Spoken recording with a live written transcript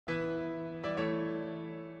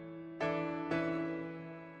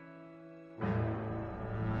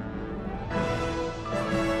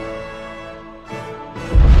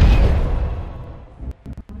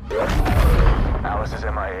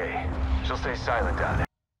She'll stay silent down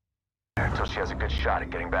there until she has a good shot at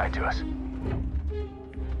getting back to us.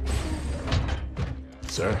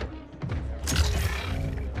 Sir?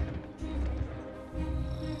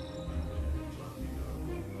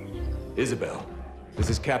 Isabel, this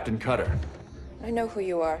is Captain Cutter. I know who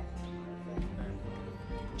you are.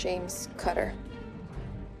 James Cutter.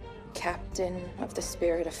 Captain of the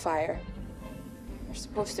Spirit of Fire. You're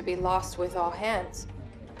supposed to be lost with all hands.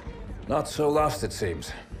 Not so lost, it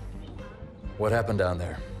seems. What happened down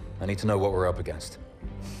there? I need to know what we're up against.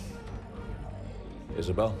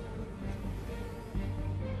 Isabel?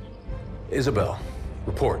 Isabel,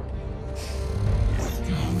 report.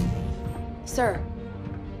 Sir.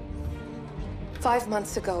 5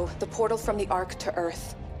 months ago, the portal from the Ark to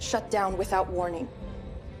Earth shut down without warning.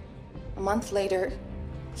 A month later,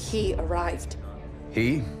 he arrived.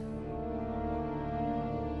 He?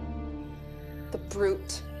 The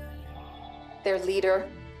Brute. Their leader.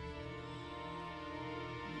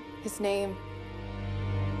 His name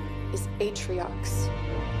is Atriox.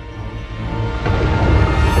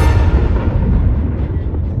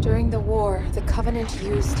 During the war, the Covenant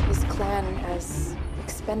used his clan as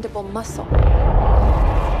expendable muscle.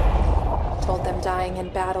 Told them dying in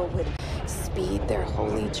battle would speed their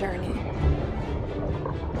holy journey.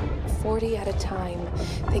 40 at a time,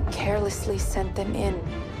 they carelessly sent them in.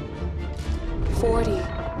 40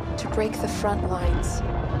 to break the front lines.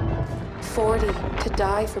 40 to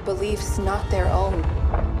die for beliefs not their own.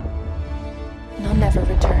 None ever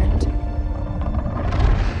returned.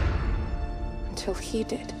 Until he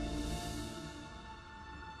did.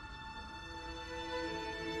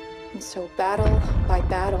 And so battle by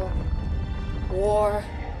battle, war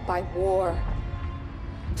by war,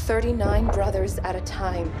 39 brothers at a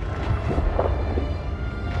time,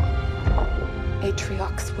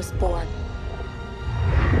 Atriox was born.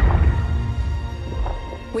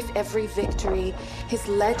 With every victory, his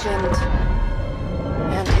legend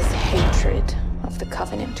and his hatred of the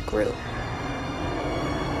Covenant grew.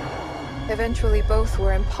 Eventually, both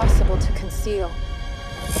were impossible to conceal.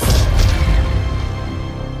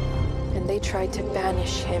 And they tried to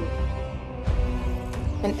banish him.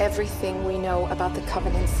 And everything we know about the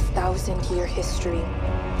Covenant's 1,000-year history.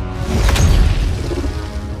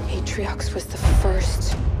 Atriox was the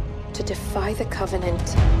first to defy the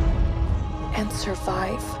Covenant and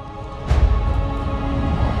survive.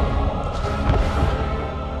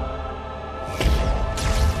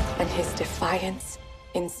 And his defiance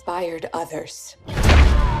inspired others.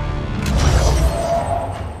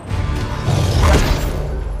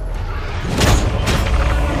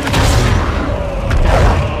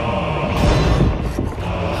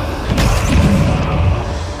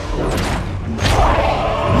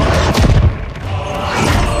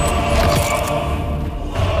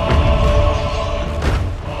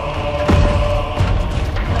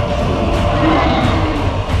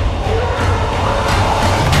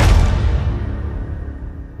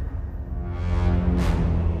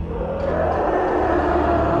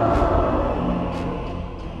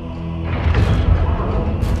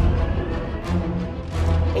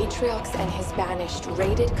 Atriox and his Banished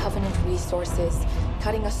raided Covenant resources,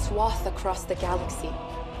 cutting a swath across the galaxy,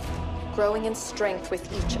 growing in strength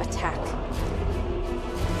with each attack,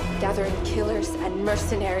 gathering killers and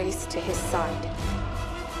mercenaries to his side.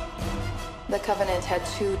 The Covenant had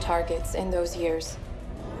two targets in those years,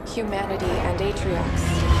 humanity and Atriox.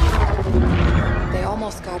 They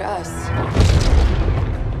almost got us,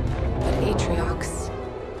 but Atriox,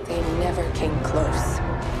 they never came close.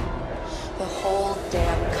 The whole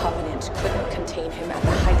damn Covenant couldn't contain him at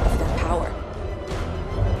the height of their power.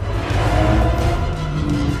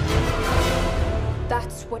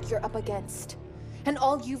 That's what you're up against. And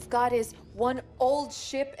all you've got is one old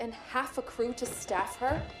ship and half a crew to staff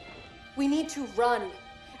her? We need to run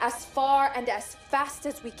as far and as fast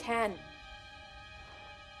as we can.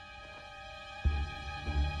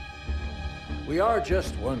 We are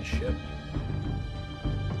just one ship.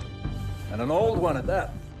 And an old one at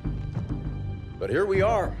that. But here we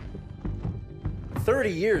are. 30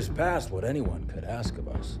 years past what anyone could ask of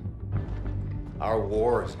us. Our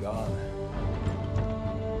war is gone.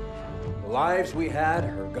 The lives we had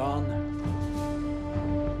are gone.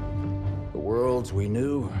 The worlds we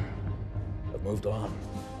knew have moved on.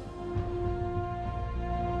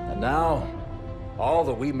 And now, all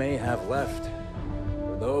that we may have left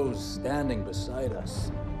are those standing beside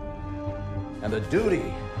us. And the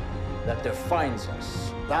duty that defines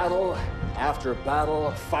us. Battle after battle,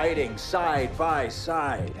 fighting side by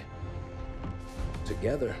side.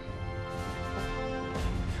 Together.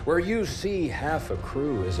 Where you see half a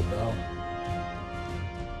crew, Isabel,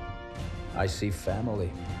 I see family.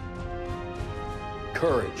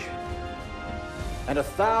 courage. And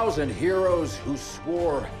 1,000 heroes who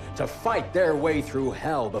swore to fight their way through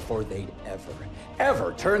hell before they'd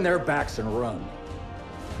ever turn their backs and run.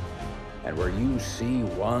 And where you see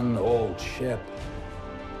one old ship,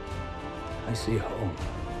 I see home.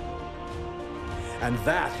 And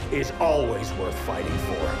that is always worth fighting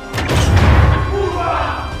for.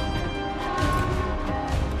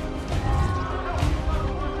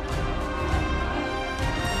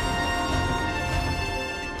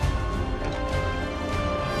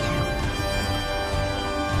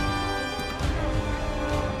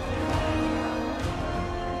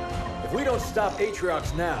 If we don't stop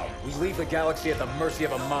Atriox now, we leave the galaxy at the mercy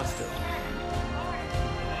of a monster.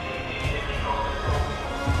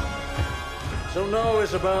 So no,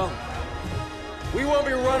 Isabel. We won't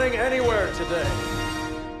be running anywhere today.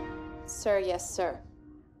 Sir, yes, sir.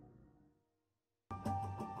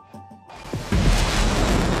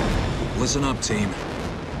 Listen up, team.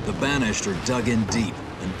 The Banished are dug in deep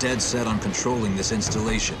and dead set on controlling this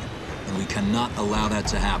installation, and we cannot allow that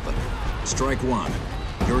to happen. Strike one.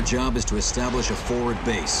 Your job is to establish a forward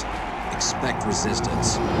base. Expect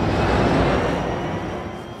resistance.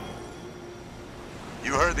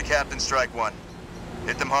 You heard the captain, strike one.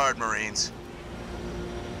 Hit them hard, Marines.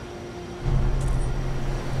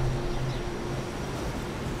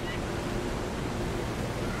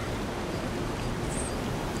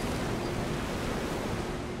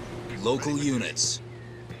 Local units.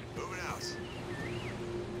 Moving out.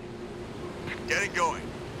 Getting going.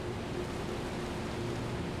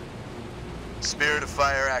 Spirit of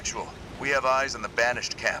Fire actual. We have eyes on the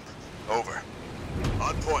Banished camp. Over.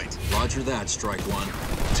 On point. Roger that, Strike One.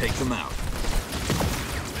 Take them out.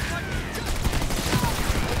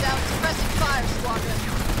 We're down suppressing fire, Squadron.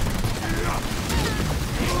 Moving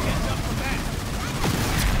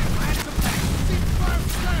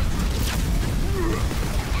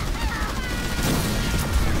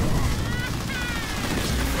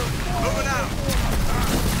out.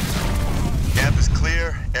 Camp is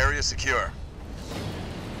clear. Area secure.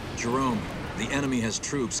 Jerome, the enemy has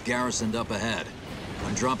troops garrisoned up ahead.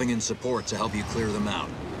 I'm dropping in support to help you clear them out.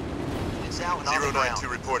 It's out and on the ground. 092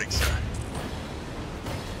 reporting, sir.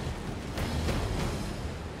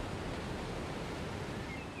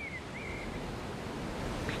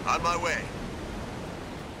 On my way.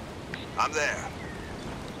 I'm there.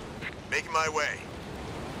 Making my way.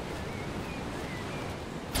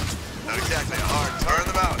 Not exactly a hard turn.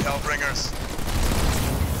 Them out, Hellbringers.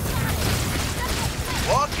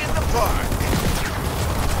 Walk in the park.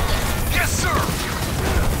 Yes, sir!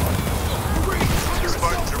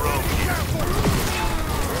 Spartan Jerome here.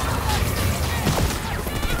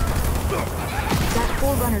 That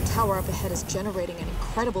Forerunner tower up ahead is generating an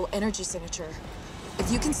incredible energy signature.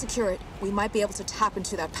 If you can secure it, we might be able to tap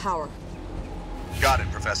into that power. Got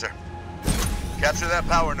it, Professor. Capture that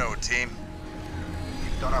power node, team.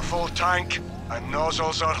 Got a full tank, and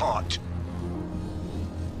nozzles are hot.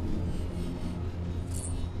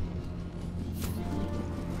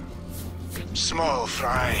 Small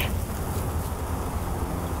fry.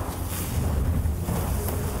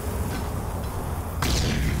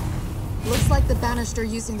 Looks like the Banished are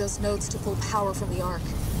using those nodes to pull power from the Ark.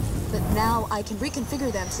 But now I can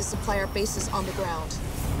reconfigure them to supply our bases on the ground.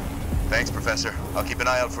 Thanks, Professor. I'll keep an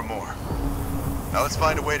eye out for more. Now let's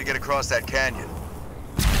find a way to get across that canyon.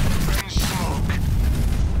 And smoke.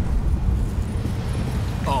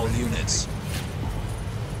 All units.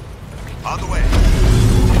 On the way.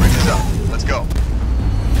 Bring us up. Let's go.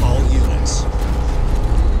 All units.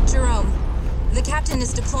 Jerome, the captain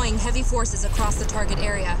is deploying heavy forces across the target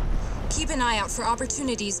area. Keep an eye out for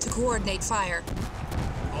opportunities to coordinate fire.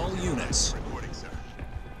 All units. Reporting, sir.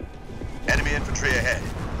 Enemy infantry ahead.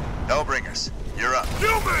 Hellbringers, you're up.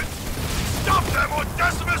 Newman! Stop them or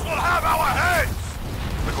Decimus will have our heads!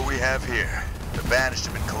 Look what we have here. The Banished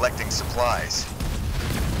have been collecting supplies.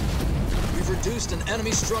 We've reduced an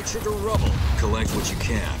enemy structure to rubble. Collect what you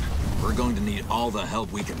can. We're going to need all the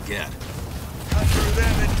help we can get. Cut through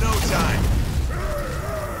them in no time.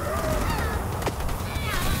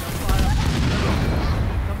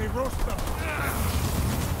 Let me roast them.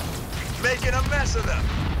 Making a mess of them.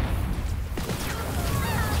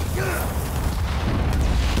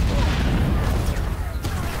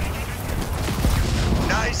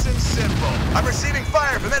 Nice and simple. I'm receiving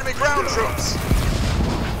fire from enemy ground troops.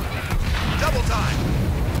 Double time.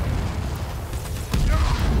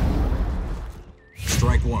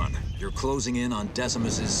 Strike one. You're closing in on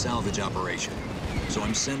Decimus's salvage operation. So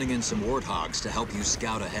I'm sending in some warthogs to help you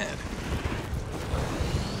scout ahead.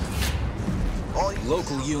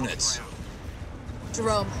 Local units.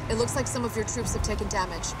 Jerome, it looks like some of your troops have taken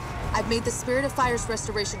damage. I've made the Spirit of Fire's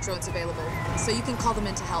restoration drones available, so you can call them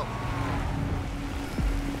in to help.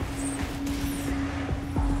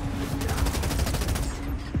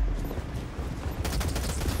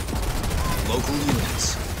 Local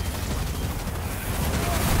units.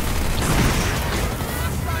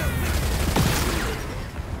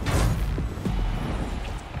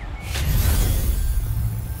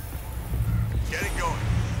 Getting going.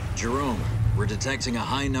 Jerome, we're detecting a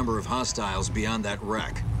high number of hostiles beyond that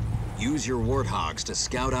wreck. Use your warthogs to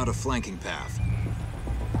scout out a flanking path.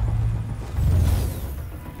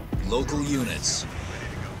 Local units.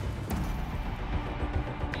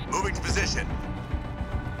 Moving to position.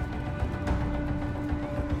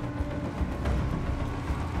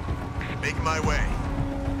 Making my way.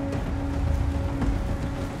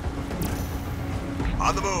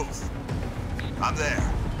 On the move. I'm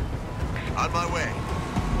there. On my way.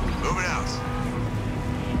 Moving out.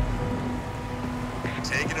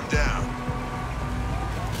 Taking him down.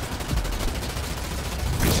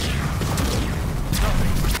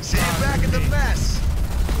 See you back in the mess.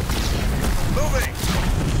 Moving.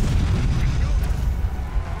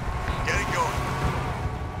 Getting going.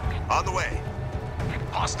 On the way.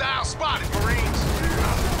 Hostile spotted, Marines!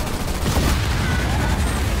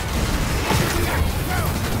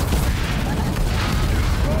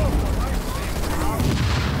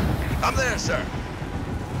 I'm there, sir.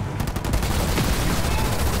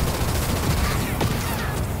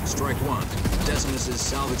 Strike one. Decimus's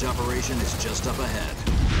salvage operation is just up ahead.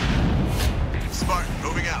 Spartan,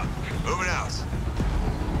 moving out. Moving out.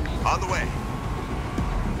 On the way.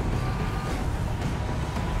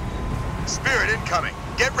 Spirit incoming.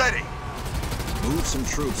 Get ready. Move some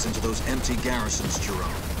troops into those empty garrisons,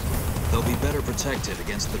 Jerome. They'll be better protected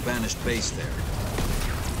against the Banished base there.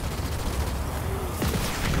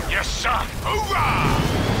 Yes, sir! Hoorah!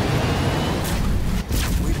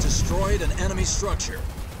 We've destroyed an enemy structure.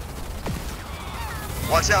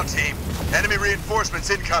 Watch out, team. Enemy reinforcements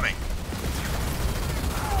incoming.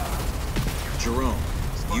 Jerome,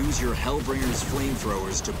 use your Hellbringer's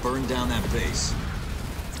flamethrowers to burn down that base.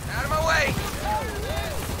 Out of my way!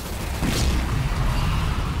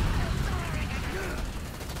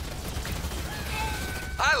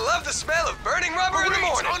 I love the smell of burning rubber in the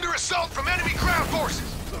morning! Under assault from enemy ground forces!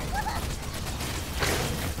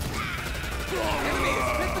 Enemy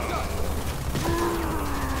has hit the gun!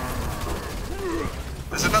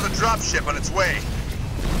 There's another dropship on its way.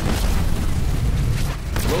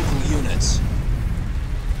 Local units.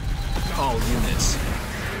 All units.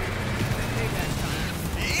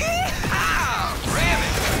 Yeehaw! Ram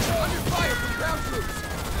it! Under fire from ground troops!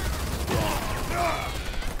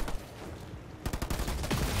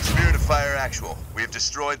 Spirit of Fire actual. We have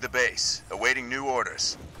destroyed the base, awaiting new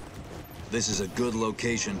orders. This is a good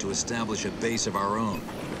location to establish a base of our own.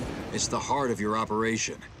 It's the heart of your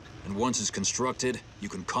operation, and once it's constructed, you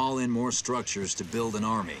can call in more structures to build an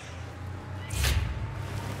army.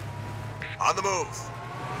 On the move.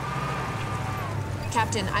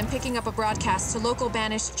 Captain, I'm picking up a broadcast to local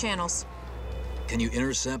Banished channels. Can you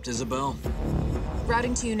intercept, Isabel?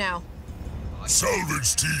 Routing to you now.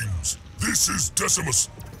 Salvage teams, this is Decimus.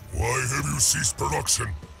 Why have you ceased production?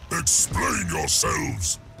 Explain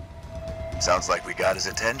yourselves. Sounds like we got his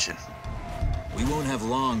attention. We won't have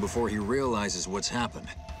long before he realizes what's happened.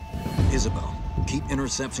 Isabel, keep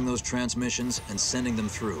intercepting those transmissions and sending them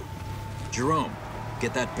through. Jerome,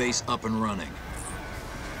 get that base up and running.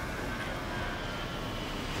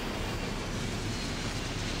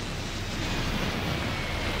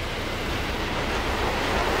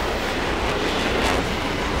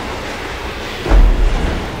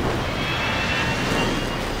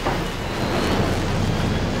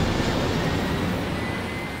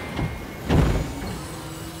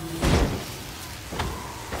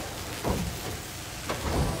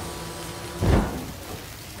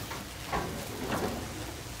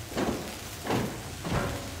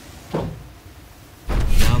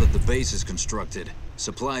 Base is constructed.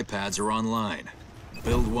 Supply pads are online.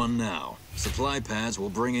 Build one now. Supply pads will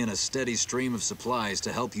bring in a steady stream of supplies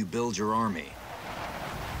to help you build your army.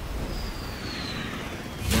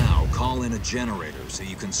 Now, call in a generator so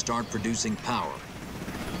you can start producing power.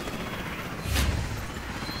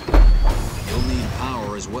 You'll need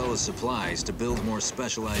power as well as supplies to build more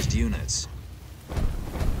specialized units.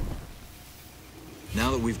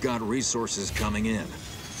 Now that we've got resources coming in,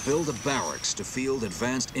 build a barracks to field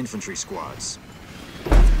advanced infantry squads.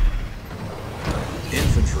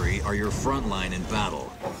 Infantry are your front line in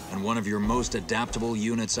battle, and one of your most adaptable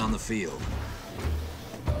units on the field.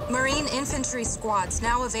 Marine infantry squads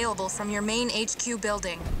now available from your main HQ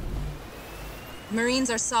building.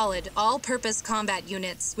 Marines are solid, all-purpose combat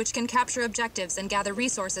units, which can capture objectives and gather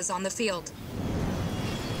resources on the field.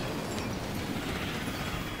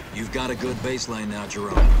 You've got a good baseline now,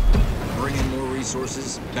 Jerome. Bring in more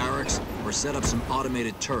resources, barracks, or set up some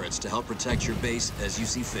automated turrets to help protect your base as you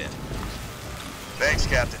see fit. Thanks,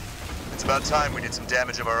 Captain. It's about time we did some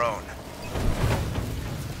damage of our own.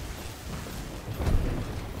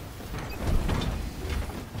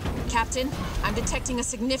 Captain, I'm detecting a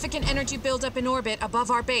significant energy buildup in orbit above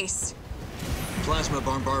our base. Plasma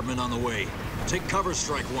bombardment on the way. Take cover,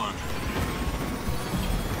 Strike One.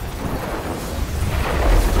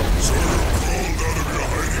 So you crawled out of your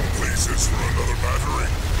hiding places for another battery?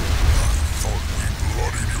 I thought we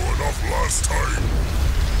bloodied you enough last time.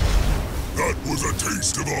 That was a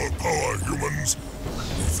taste of our power, humans.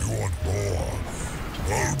 If you want more,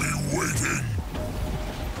 I'll be waiting.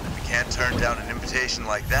 We can't turn down an invitation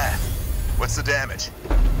like that. What's the damage?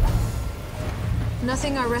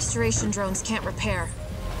 Nothing our restoration drones can't repair.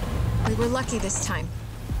 We were lucky this time.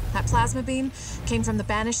 That plasma beam came from the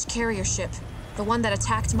Banished carrier ship, the one that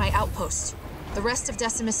attacked my outpost. The rest of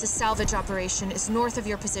Decimus's salvage operation is north of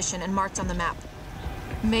your position and marked on the map.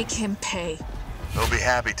 Make him pay. We'll be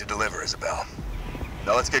happy to deliver, Isabel.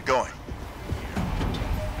 Now let's get going.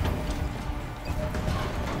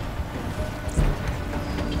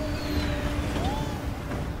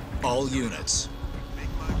 All units. Make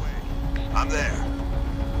my way. I'm there.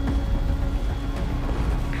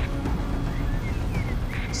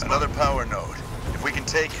 Another power node. If we can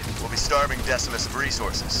take it, we'll be starving Decimus of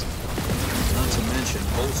resources. Not to mention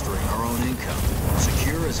bolstering our own income.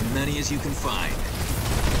 Secure as many as you can find.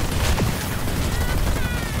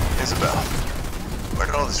 Isabel, where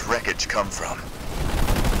did all this wreckage come from?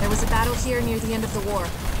 There was a battle here near the end of the war.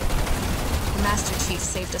 The Master Chief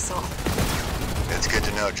saved us all. It's good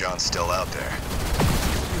to know John's still out there.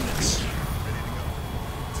 Units.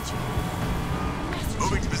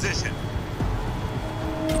 Moving to position.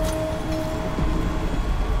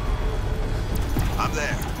 I'm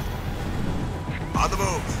there. On the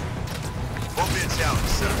move. Won't be a challenge,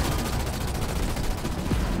 sir.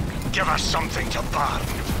 Give us something to burn.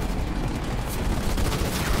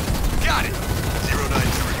 Got it.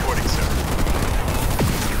 092 reporting, sir.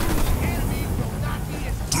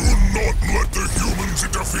 Do not let the humans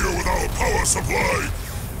interfere with our power supply!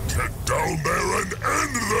 Get down there and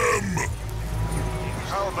end them!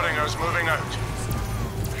 Hellbringer's moving out.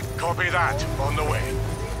 Copy that. On the way.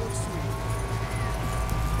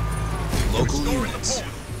 Local units.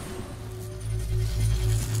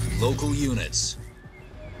 Local units.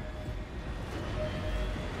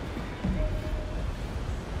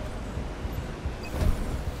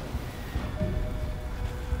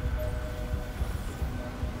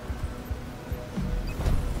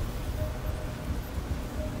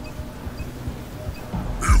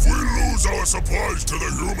 If we lose our supplies to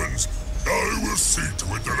the humans, I will see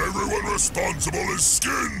to it that everyone responsible is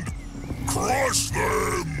skinned! Crush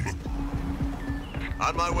them!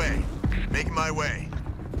 On my way. Making my way.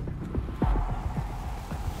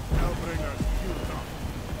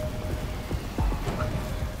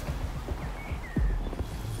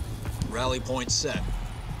 Rally point set.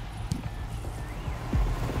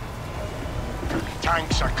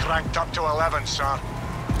 Tanks are cranked up to 11, sir.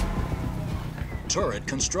 Turret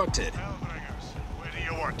constructed. Hellbringers, where do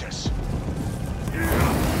you want us?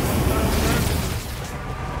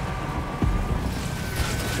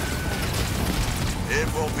 It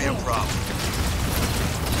won't be a problem.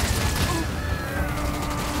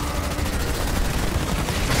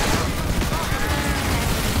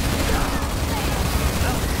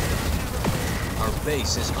 Our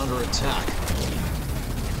base is under attack.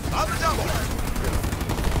 On the double!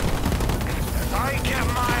 If I get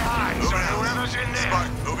my eyes on whoever's in there.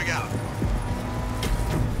 Spartan, moving out.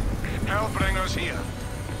 Hellbringers here.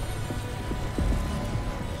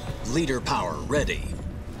 Leader power ready.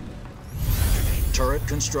 Turret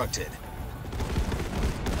constructed.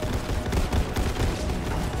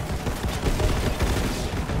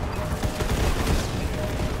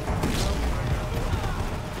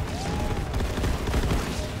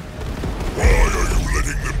 Why are you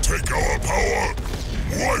letting them take our power?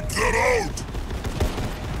 Wipe them out!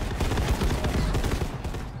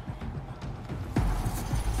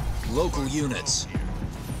 Local units.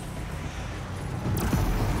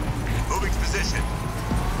 Moving to position.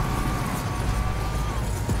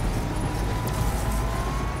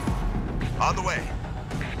 On the way.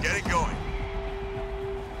 Getting going.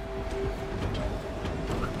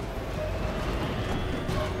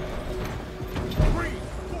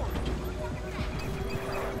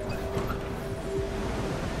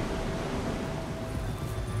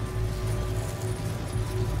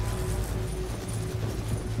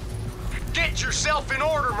 Get yourself in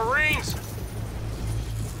order, Marines!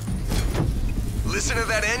 Listen to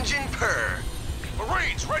that engine purr.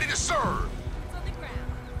 Marines, ready to serve!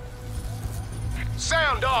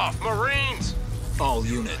 Sound off, Marines! All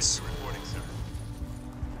units.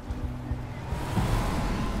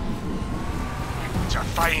 It's a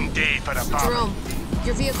fine day for the bomb. Jerome,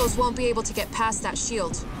 your vehicles won't be able to get past that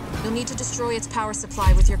shield. You'll need to destroy its power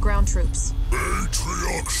supply with your ground troops.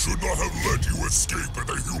 Atriox should not have let you escape at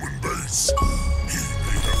the human base. He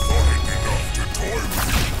may have thought it enough to toy with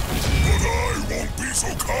you, but I won't be so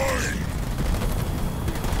kind.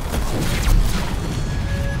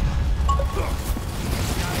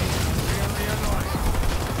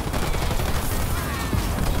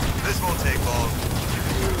 This won't take long.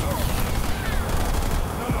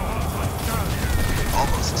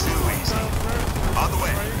 Almost too easy. On the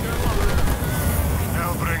way.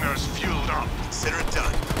 Hellbringers fueled up. Consider it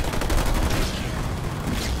done.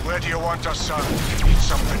 Where do you want us, son? Need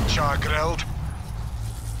something char-grilled?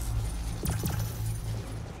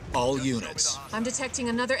 All units. I'm detecting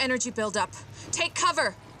another energy buildup. Take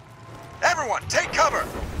cover! Everyone, take cover!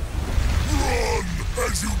 Run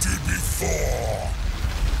as you did before.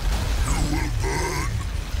 You will burn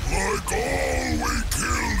like all we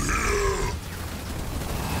killed here.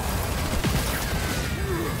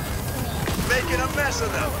 Making a mess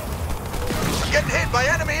of them. Getting hit by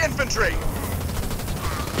enemy infantry.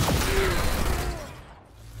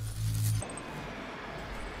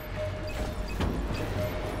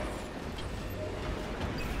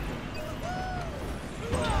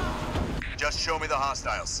 Just show me the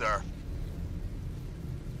hostiles, sir.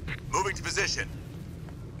 Moving to position.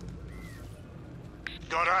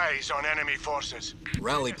 Got eyes on enemy forces.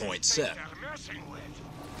 Rally point set.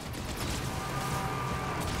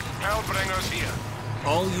 Hellbringers here.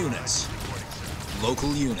 All units.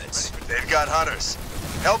 Local units. They've got hunters.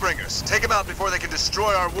 Hellbringers, take them out before they can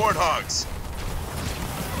destroy our warthogs.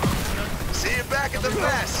 See you back at the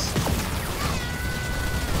mess.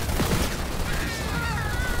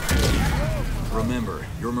 Remember,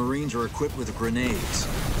 your Marines are equipped with grenades.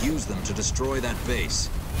 Use them to destroy that base.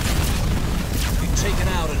 We've taken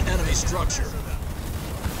out an enemy structure.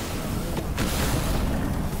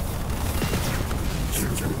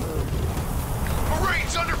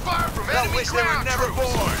 Marines under fire from I enemy wish they were ground never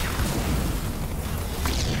troops. born.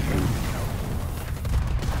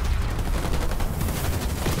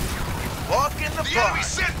 Walk in the The park. enemy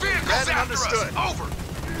sent vehicles Read and after understood. us. Over.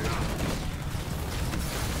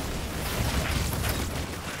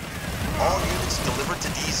 All units delivered to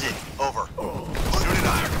DZ. Over. Soon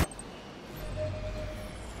enough.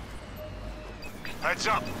 Heads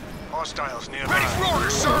up. Hostiles nearby. Ready for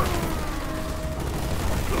orders, sir.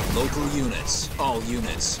 Local units. All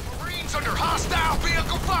units. Marines under hostile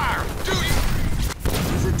vehicle fire. Do you?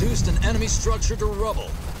 We've reduced an enemy structure to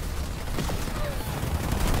rubble.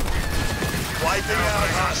 Wiping out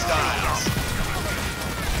hostiles.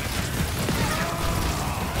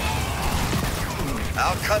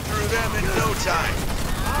 I'll cut through them in no time.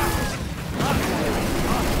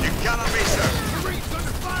 You can count on me, sir.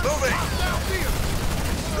 Moving.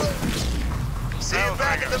 See you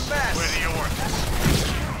back at the mess. Where do you work?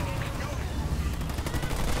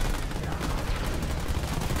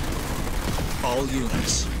 All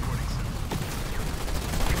units.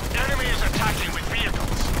 Enemy is attacking with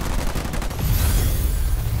vehicles.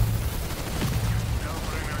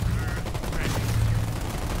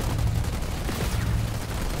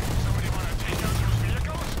 Somebody want to take out those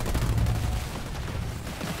vehicles?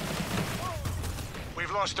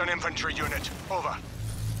 We've lost an infantry unit. Over.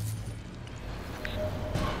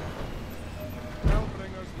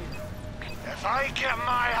 If I get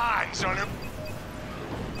my hands on him...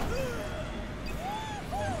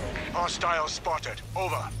 Hostiles spotted.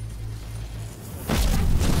 Over.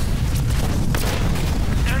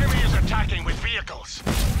 Enemy is attacking with vehicles.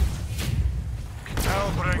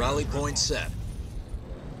 Rally point set.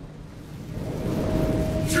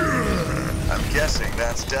 I'm guessing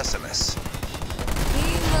that's Decimus.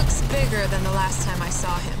 He looks bigger than the last time I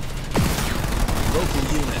saw him. Local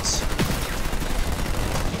units.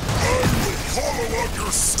 I will hollow out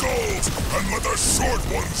your skulls and let the short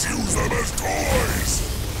ones use them as toys!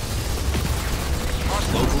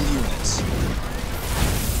 Local units.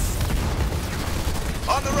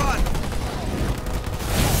 On the run!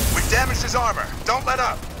 We've damaged his armor. Don't let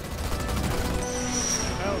up.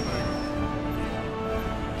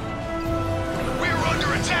 We're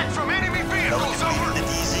under attack from enemy vehicles. Over. The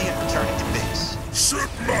DZ and returning to base.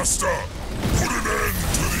 Shipmaster! Put an end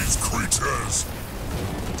to these creatures!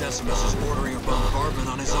 Decimus is ordering a bombardment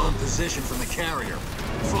on his own position from the carrier.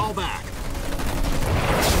 Fall back.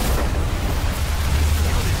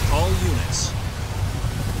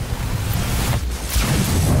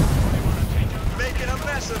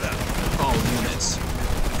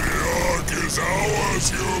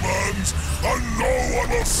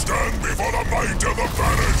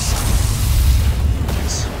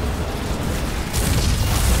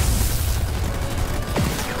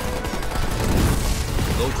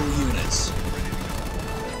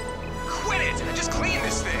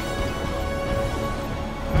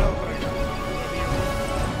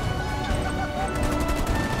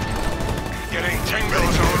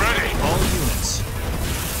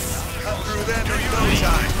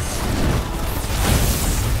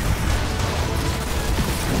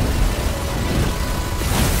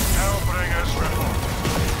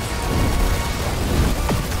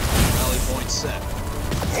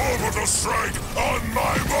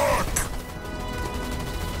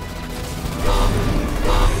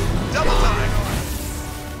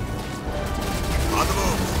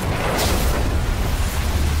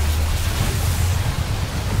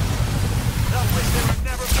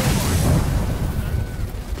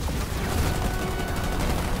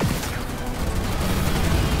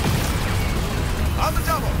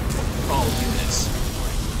 all units.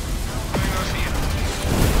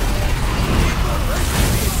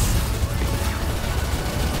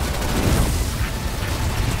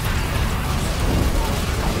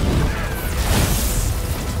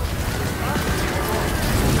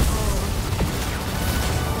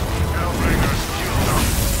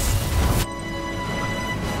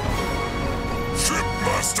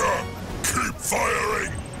 Shipmaster, keep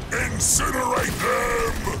firing! Incinerate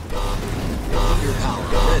them! Your power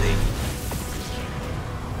ready.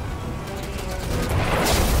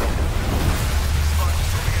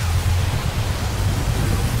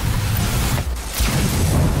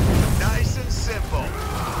 Nice and simple.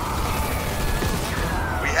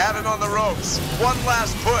 We have him on the ropes. One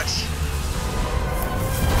last push.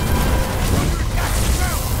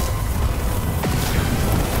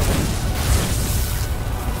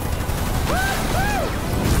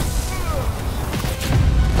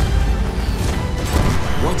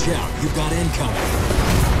 Watch out, you've got incoming.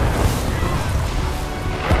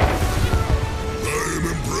 I'm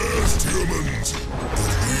impressed, humans. But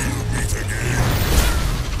we'll meet again.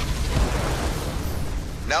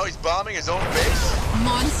 Now he's bombing his own base?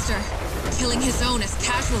 Monster. Killing his own as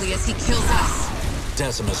casually as he kills us.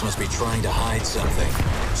 Decimus must be trying to hide something.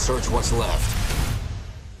 Search what's left.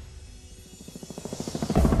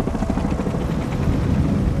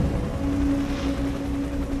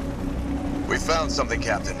 We found something,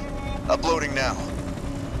 Captain. Uploading now.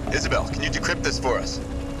 Isabel, can you decrypt this for us?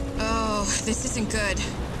 Oh, this isn't good.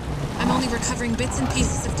 I'm only recovering bits and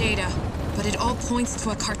pieces of data, but it all points to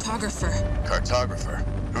a cartographer. Cartographer?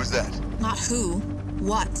 Who's that? Not who,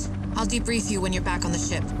 what. I'll debrief you when you're back on the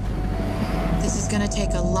ship. This is gonna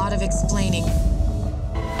take a lot of explaining.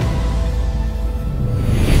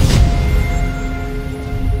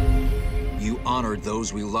 You honored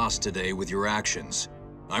those we lost today with your actions.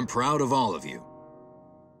 I'm proud of all of you.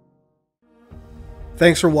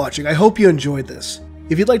 Thanks for watching. I hope you enjoyed this.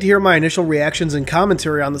 If you'd like to hear my initial reactions and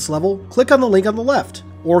commentary on this level, click on the link on the left,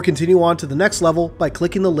 or continue on to the next level by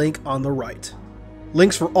clicking the link on the right.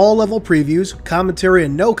 Links for all level previews, commentary,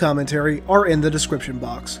 and no commentary are in the description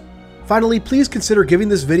box. Finally, please consider giving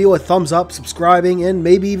this video a thumbs up, subscribing, and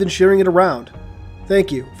maybe even sharing it around.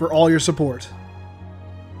 Thank you for all your support.